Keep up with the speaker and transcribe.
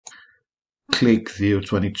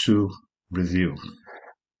Clickvio22 review.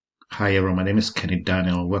 Hi everyone, my name is Kenny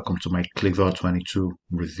Daniel. Welcome to my Clickvio22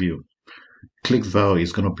 review. Clickvio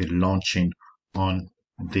is going to be launching on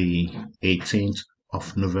the 18th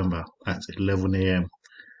of November at 11 a.m.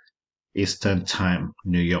 Eastern Time,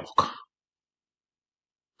 New York.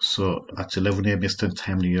 So at 11 a.m. Eastern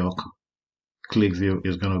Time, New York, Clickvio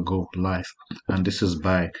is going to go live, and this is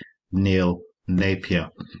by Neil Napier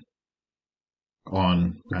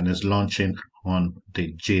and is launching on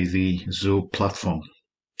the JV platform.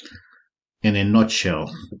 In a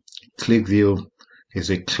nutshell, Clickvio is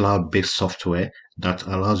a cloud-based software that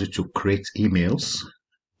allows you to create emails.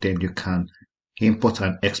 Then you can import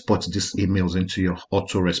and export these emails into your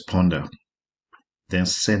autoresponder. Then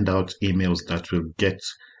send out emails that will get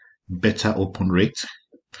better open rate,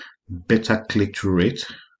 better click-through rate,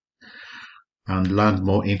 and land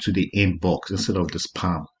more into the inbox instead of the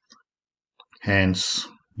spam. Hence,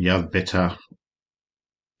 you have better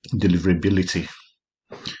deliverability.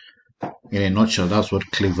 In a nutshell, that's what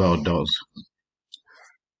Clickvio does.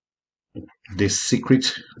 The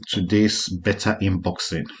secret to this better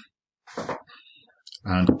inboxing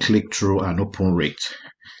and click-through and open rate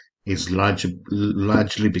is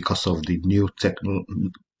largely because of the new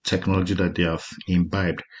technology that they have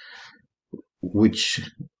imbibed, which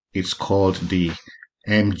is called the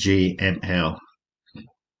MJML.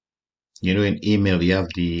 You know, in email, you have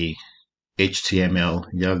the HTML,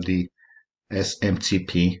 you have the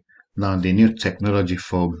SMTP. Now, the new technology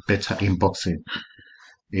for better inboxing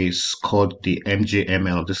is called the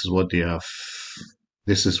MJML. This is what they have.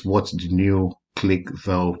 This is what the new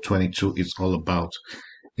Clickvio22 is all about.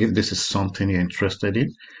 If this is something you're interested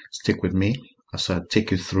in, stick with me as I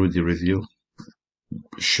take you through the review,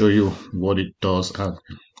 show you what it does, and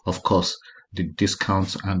of course the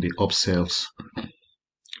discounts and the upsells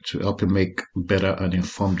to help you make better and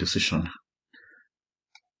informed decision.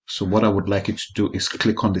 So what I would like you to do is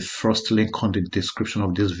click on the first link on the description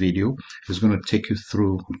of this video. It's going to take you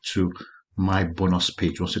through to my bonus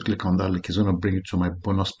page. Once you click on that link, it's going to bring you to my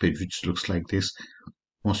bonus page, which looks like this.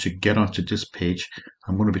 Once you get onto this page,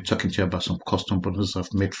 I'm going to be talking to you about some custom bonuses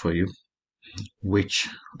I've made for you, which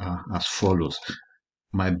are as follows.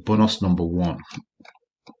 My bonus number one,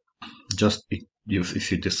 just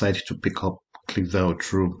if you decide to pick up Clickvio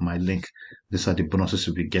through my link, these are the bonuses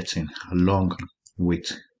you'll be getting along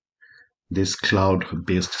with this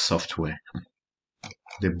cloud-based software.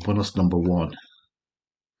 The bonus number one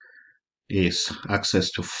is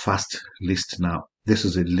access to Fast List Now. This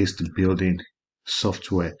is a list building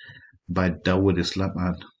software by Dawood Islam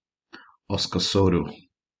and Oscar Soto.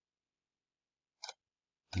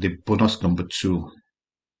 The bonus number two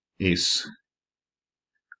is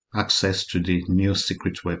access to the new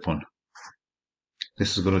secret weapon.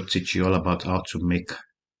 This is going to teach you all about how to make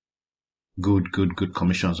good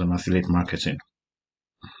commissions on affiliate marketing.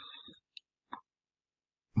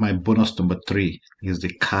 My bonus number three is the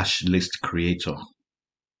cash list creator.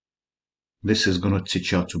 This is going to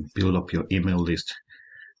teach you how to build up your email list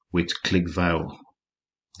with Clickvio.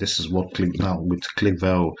 This is what with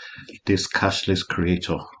Clickvio, this cash list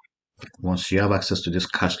creator. Once you have access to this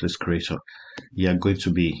cash list creator, you are going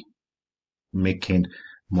to be making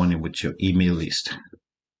money with your email list.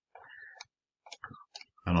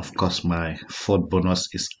 And of course, my fourth bonus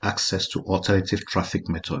is access to alternative traffic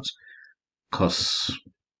methods. Because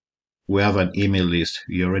we have an email list,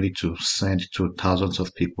 you're ready to send to thousands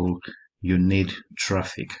of people. You need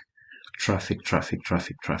traffic, and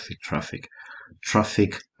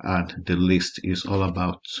the list is all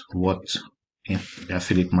about what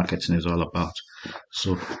affiliate marketing is all about.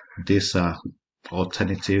 So these are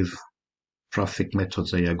alternative traffic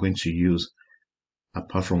methods that you're going to use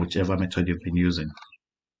apart from whichever method you've been using.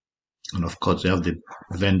 And of course, you have the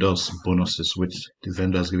vendors bonuses, which the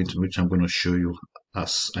vendor is giving to me, which I'm going to show you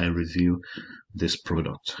as I review this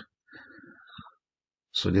product.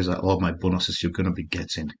 So these are all my bonuses you're going to be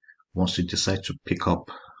getting once you decide to pick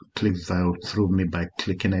up Clickvio through me by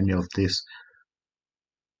clicking any of these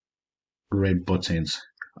red buttons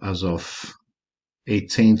as of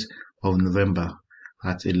 18th of November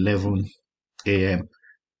at 11 a.m.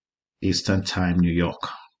 Eastern Time, New York.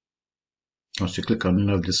 Once you click on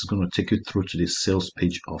any of this, is going to take you through to the sales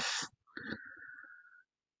page of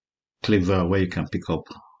Clickvio, where you can pick up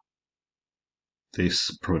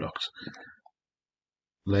this product.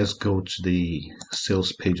 Let's go to the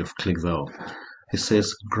sales page of Clickvio. It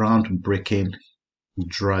says groundbreaking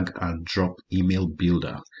drag and drop email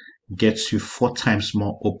builder gets you 4 times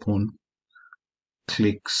more open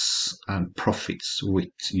clicks and profits with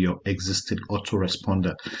your existing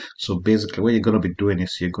autoresponder. So basically what you're going to be doing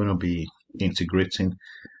is you're going to be integrating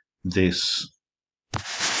this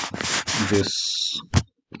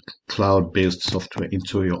cloud-based software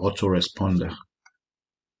into your autoresponder,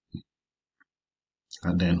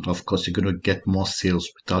 and then of course you're going to get more sales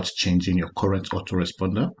without changing your current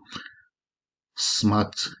autoresponder.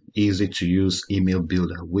 Smart, easy to use email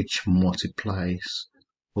builder which multiplies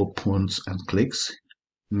opens and clicks.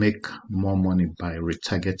 Make more money by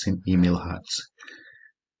retargeting email ads.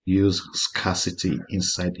 Use scarcity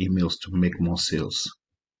inside emails to make more sales.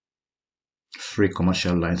 Free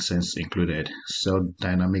commercial license included. Sell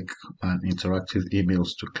dynamic and interactive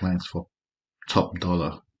emails to clients for top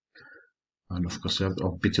dollar. And of course, you have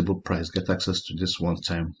unbeatable price. Get access to this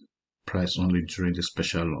one-time price only during the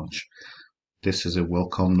special launch. This is a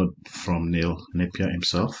welcome note from Neil Napier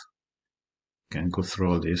himself. You can go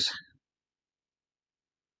through all this.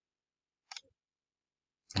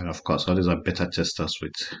 And of course, all these are beta testers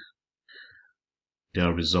with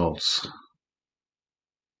their results.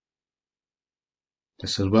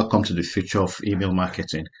 This says, welcome to the future of email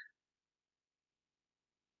marketing.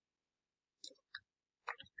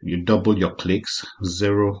 You double your clicks,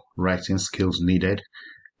 zero writing skills needed,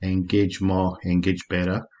 engage more, engage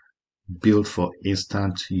better, build for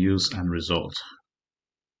instant use and result.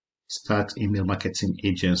 Start email marketing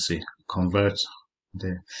agency, convert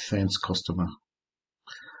the fence customer.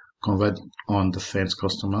 Convert on the fence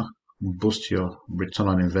customer, boost your return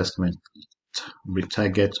on investment,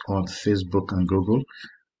 retarget on Facebook and Google.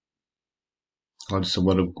 Also,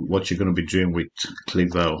 what you're going to be doing with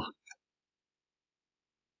Clickvio.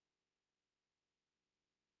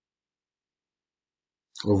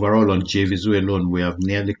 Overall, on JVZoo alone, we have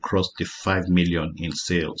nearly crossed the 5 million in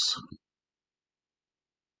sales.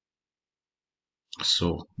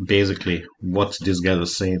 So basically, what these guys are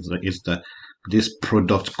saying is that this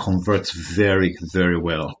product converts very, very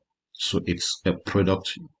well. So it's a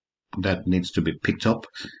product that needs to be picked up.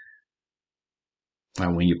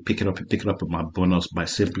 And when you pick it up with my bonus by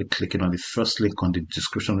simply clicking on the first link on the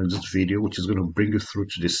description of this video, which is going to bring you through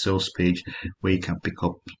to the sales page where you can pick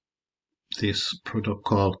up this product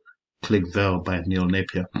called Clickvio by Neil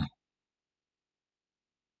Napier.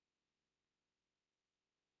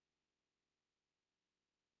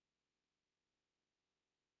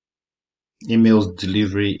 Emails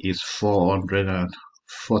delivery is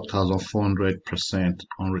 4,400%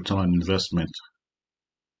 on return on investment.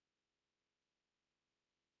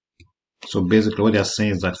 So basically what they're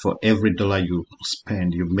saying is that for every dollar you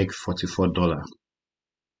spend, you make $44.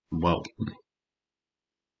 Wow.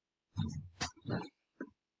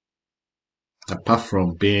 Apart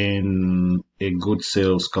from being a good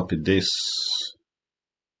sales copy,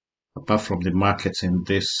 apart from the marketing,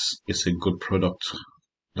 this is a good product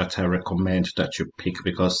that I recommend that you pick,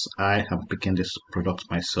 because I am picking this product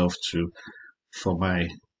myself too for my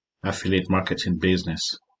affiliate marketing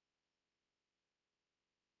business.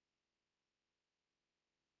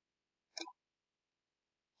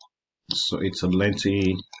 So it's a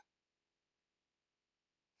lengthy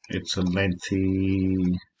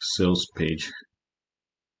sales page.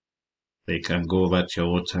 They can go over at your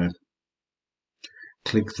own time.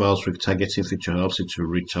 Clickvio's retargeting feature helps you to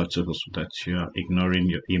reach out to those that you are ignoring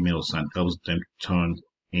your emails and helps them turn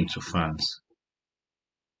into fans.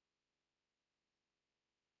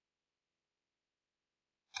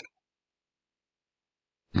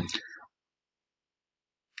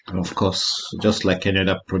 And of course, just like any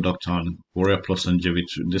other product on Warrior Plus and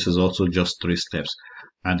JV2, this is also just 3 steps.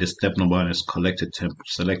 And the step number 1 is select a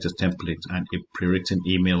template and a pre-written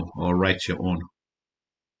email, or write your own.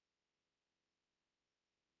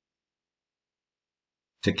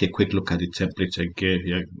 Take a quick look at the template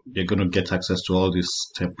again. You're going to get access to all these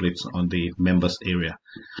templates on the members area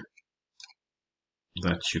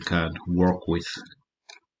that you can work with.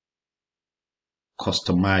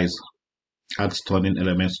 Customize, add stunning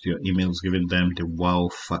elements to your emails, giving them the wow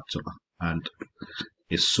factor and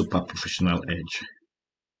a super professional edge.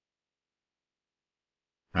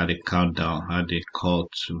 Add a countdown, add a call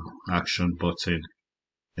to action button,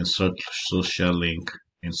 insert social link,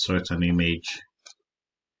 insert an image,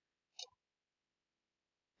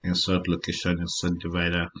 insert location, insert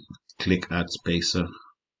divider, click add spacer.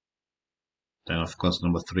 Then of course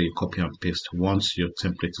number 3, copy and paste. Once your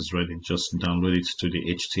template is ready, just download it to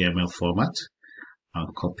the HTML format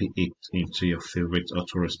and copy it into your favorite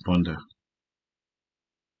autoresponder.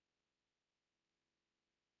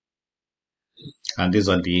 And these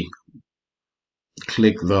are the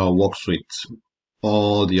Clickvio works with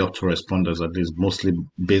all the autoresponders, at least mostly,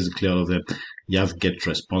 basically all of them. You have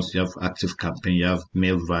GetResponse, you have ActiveCampaign, you have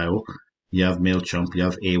Mailvio, you have MailChimp, you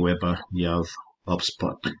have Aweber, you have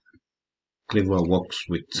HubSpot. Clickvio works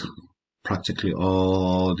with practically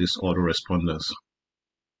all these autoresponders.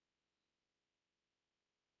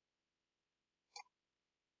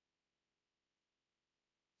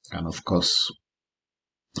 And of course,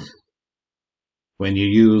 when you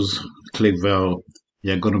use Clickvio,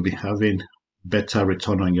 you're going to be having better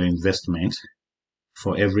return on your investment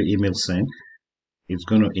for every email sent. It's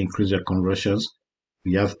going to increase your conversions.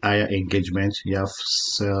 You have higher engagement. You have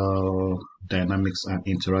dynamics and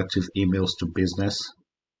interactive emails to business.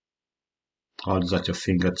 All these at your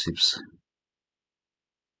fingertips.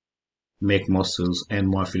 Make more sales, earn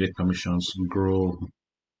more affiliate commissions, grow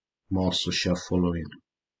more social following.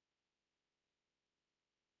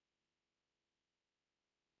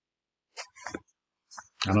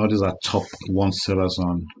 And all these are top one sellers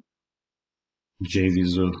on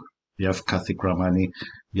JVZoo. You have Kathy Kramani,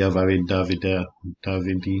 you have Ari Davidi,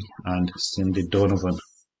 and Cindy Donovan.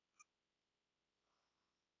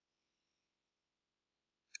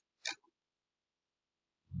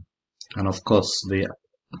 And of course, the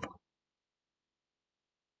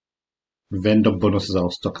vendor bonuses I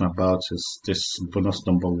was talking about is this bonus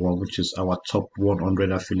number 1, which is our top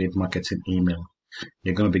 100 affiliate marketing email.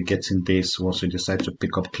 You're going to be getting this once you decide to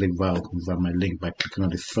pick up Clickvio via my link by clicking on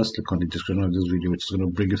the first link on the description of this video, which is going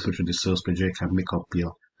to bring you through to the sales page where you can pick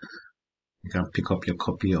up your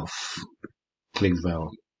copy of Clickvio.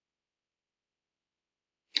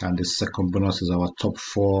 And the second bonus is our top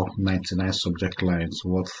 499 subject lines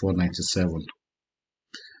worth $4.97.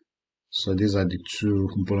 So these are the two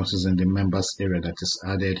bonuses in the members area that is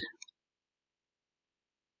added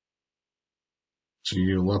to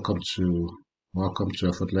you. Welcome to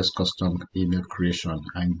effortless custom email creation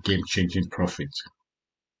and game-changing profit.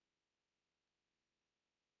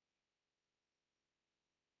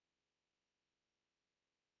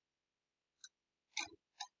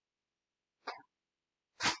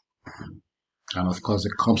 And of course,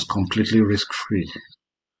 it comes completely risk-free,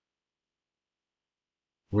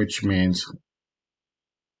 which means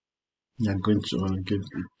you're going to only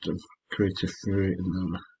create a free.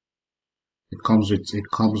 It comes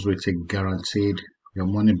with a guaranteed your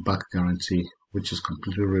money back guarantee, which is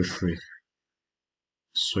completely risk-free.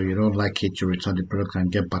 So you don't like it, you return the product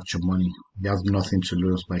and get back your money. You have nothing to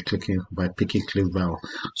lose by picking Clickvio.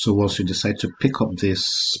 So once you decide to pick up this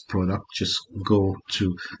product, just go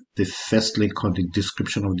to the first link on the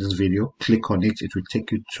description of this video, click on it.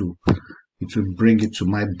 It will bring you to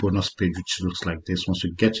my bonus page, which looks like this. Once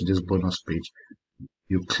you get to this bonus page,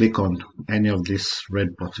 you click on any of these red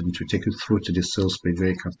buttons. It will take you through to the sales page where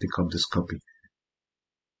you can pick up this copy.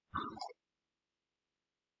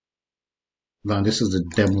 Now this is the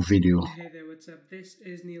demo video. Hey there, what's up? This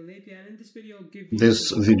is Neil Napier, and in this video I'll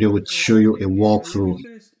give you will show you a walkthrough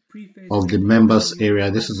of the members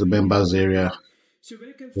area. This is the members area. So when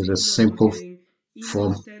it comes There's to a simple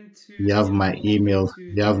form. You have my email,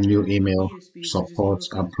 you have new email, support,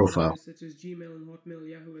 and profile. such as Gmail and Hotmail,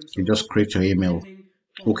 Yahoo, and so You just create your email,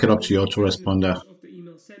 hook it up to your autoresponder,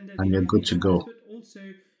 and you're good to go. But also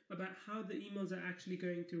about how the emails are actually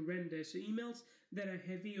going to render. So emails that are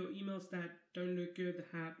heavy or emails that don't look good,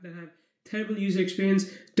 that have terrible user experience,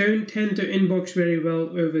 don't tend to inbox very well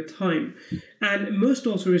over time. And most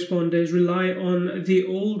autoresponders rely on the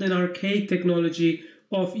old and archaic technology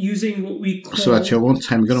of using what we call... So at your own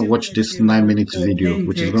time, you're going to watch this 9-minute video,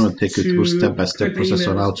 which is going to take you through step-by-step process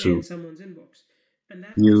on how to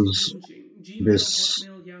use this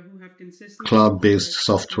cloud-based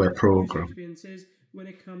software program. When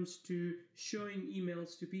it comes to showing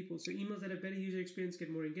emails to people. So emails that have better user experience get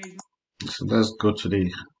more engagement. So let's go to the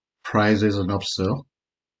prices and upsell.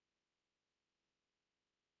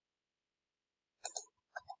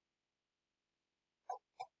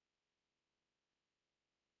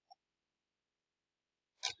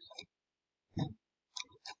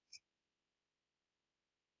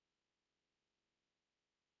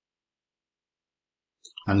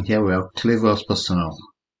 And here we have Clickvio's personal.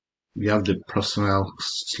 We have the personal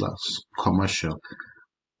 / commercial.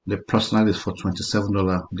 The personal is for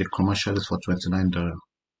 $27. The commercial is for $29.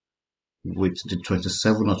 With the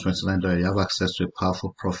 $27 or $29, you have access to a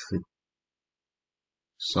powerful profit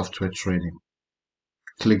software training.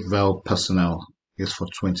 Clickvio personal is for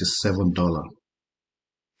 $27.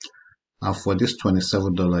 And for this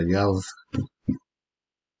 $27, you have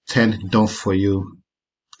 10 done for you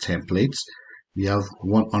templates. You have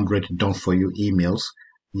 100 done for you emails.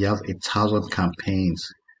 You have 1,000 campaigns,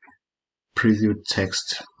 preview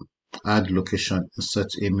text, add location, insert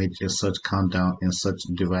image, insert countdown, insert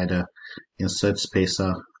divider, insert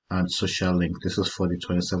spacer, and social link. This is for the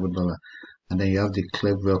 $27. And then you have the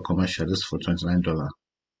Clickvio commercial. This is for $29.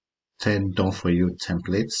 10 done for you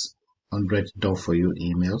templates, 100 done for you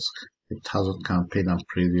emails, RETARGET campaign and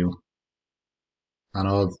preview, and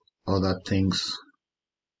all other things,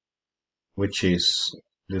 which is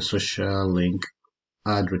the social link,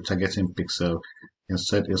 add retargeting pixel,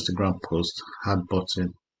 insert Instagram post, add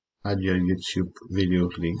button, add your YouTube video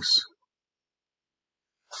links.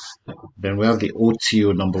 Then we have the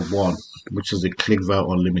OTO number 1, which is the Clickvio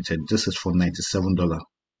Unlimited. This is for $97,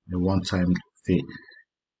 a one-time fee.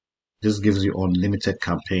 This gives you unlimited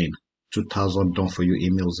campaign, 2,000 done for you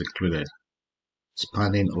emails included,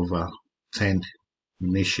 spanning over 10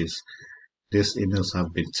 niches. These emails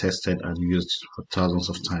have been tested and used for thousands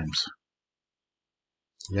of times.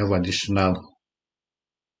 You have additional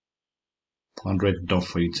 100 done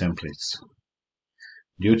for you templates.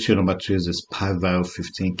 The OTO number 2 is this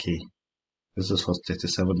Clickvio15 This is for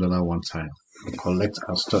 $37 one time. Collect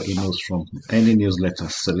and store emails from any newsletter.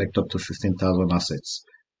 Select up to 15,000 assets.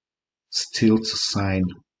 Still to sign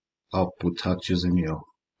up without using your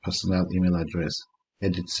personal email address.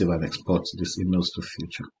 Edit, save, and export these emails to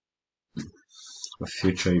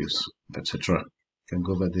future use, etc. You can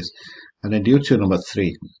go over this. And then the OTO number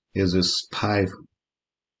 3 is this Clickvio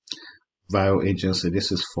agency.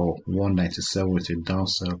 This is for $197 with a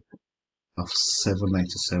downsell of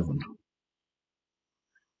 $797.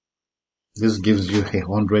 This gives you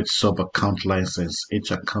 100 sub account license.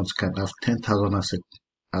 Each account can have 10,000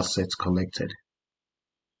 assets collected.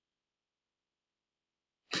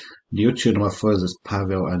 The OTO number 4 is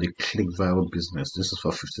Pavel and the Clickvio business. This is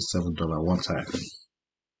for $57 one time.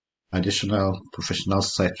 Additional professional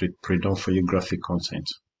site with pre-done for you graphic content.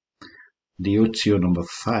 The OTO number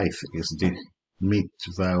 5 is the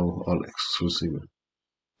Meetvio all exclusive.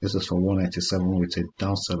 This is for $197 with a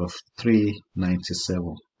downsell of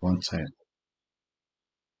 $397 one time.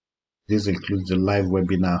 This includes the live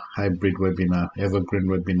webinar, hybrid webinar, evergreen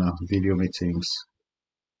webinar, video meetings,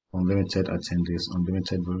 unlimited attendees,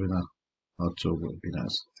 unlimited webinar, auto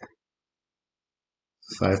webinars,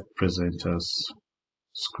 5 presenters,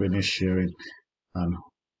 screen sharing, and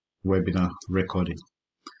webinar recording.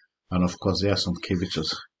 And of course, there are some key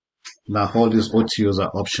features. Now, all these OTOs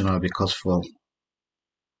are optional because for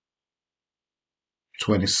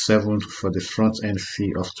 $27 for the front end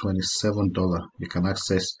fee of $27, you can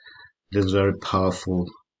access this very powerful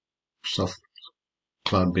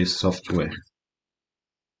cloud-based software.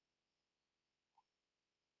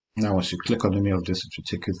 Now, once you click on any of this, it will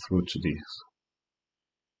take you through to the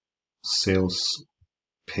sales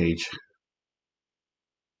page.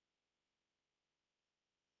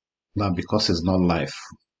 Now, because it's not live,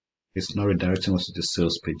 it's not redirecting us to the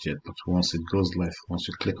sales page yet, but once it goes live, once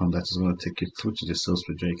you click on that, it's going to take you through to the sales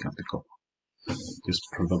page where you can pick up this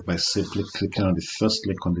product by simply clicking on the first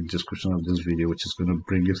link on the description of this video, which is going to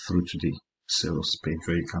bring you through to the sales page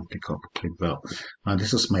where you can pick up Clickvio. Now,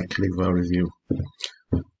 this is my Clickvio review.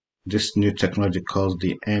 This new technology called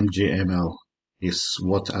the MJML is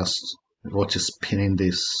what is spinning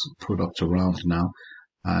this product around now.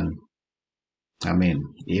 And I mean,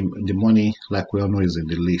 the money, like we all know, is in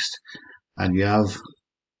the list. And you have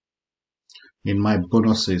in my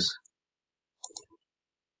bonuses,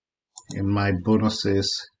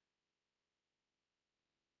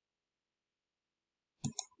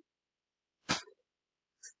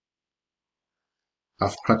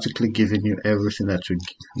 I've practically given you everything that will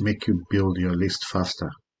make you build your list faster,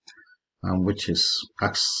 and which is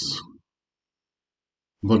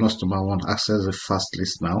bonus number 1, access the fast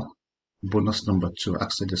list now. Bonus number 2,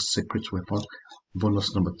 access the secret weapon.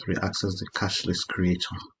 Bonus number 3, access the cache list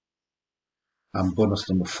creator. And bonus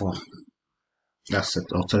number 4, that's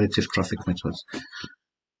it, alternative traffic methods.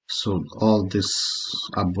 So all these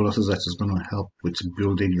are bonuses that is going to help with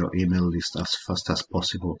building your email list as fast as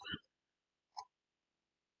possible.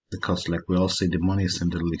 Because like we all say, the money is in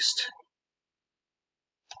the list.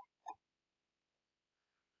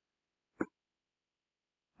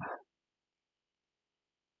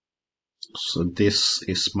 So this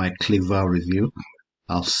is my Clickvio review.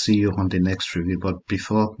 I'll see you on the next review, but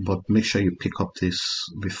make sure you pick up this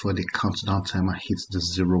before the countdown timer hits the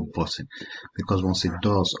 0 button, because once it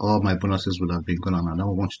does, all my bonuses will have been gone, and I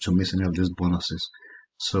don't want you to miss any of these bonuses.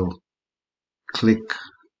 So click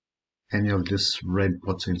any of these red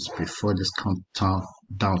buttons before this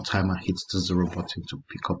countdown timer hits the 0 button to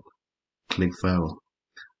pick up Clickvio.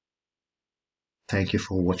 Thank you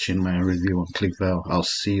for watching my review on Clickvio. I'll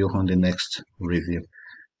see you on the next review.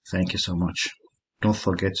 Thank you so much. Don't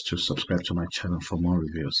forget to subscribe to my channel for more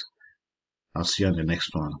reviews. I'll see you on the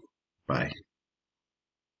next one. Bye.